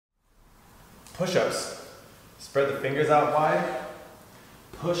Push-ups. Spread the fingers out wide.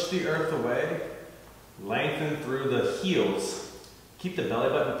 Push the earth away. Lengthen through the heels. Keep the belly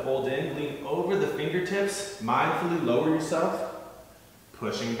button pulled in. Lean over the fingertips. Mindfully lower yourself.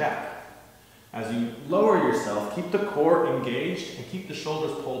 Pushing back. As you lower yourself, keep the core engaged and keep the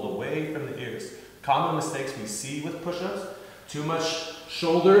shoulders pulled away from the ears. Common mistakes we see with push-ups: too much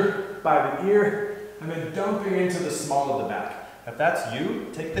shoulder by the ear and then dumping into the small of the back. If that's you,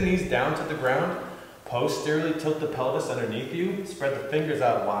 take the knees down to the ground, posteriorly tilt the pelvis underneath you, spread the fingers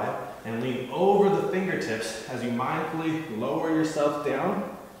out wide, and lean over the fingertips as you mindfully lower yourself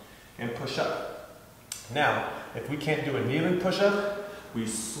down and push up. Now, if we can't do a kneeling push-up, we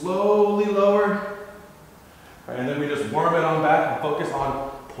slowly lower, and then we just warm it on back and focus on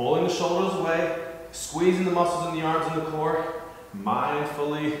pulling the shoulders away, squeezing the muscles in the arms and the core,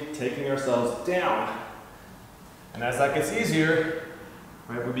 mindfully taking ourselves down. And as that gets easier,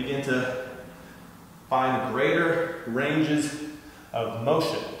 right, we begin to find greater ranges of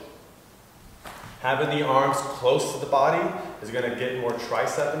motion. Having the arms close to the body is going to get more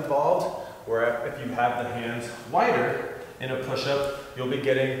tricep involved, where if you have the hands wider in a push-up, you'll be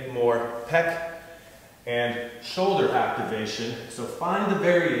getting more pec and shoulder activation. So find the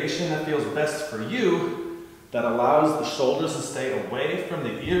variation that feels best for you, that allows the shoulders to stay away from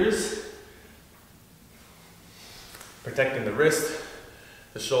the ears, protecting the wrist,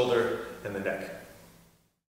 the shoulder, and the neck.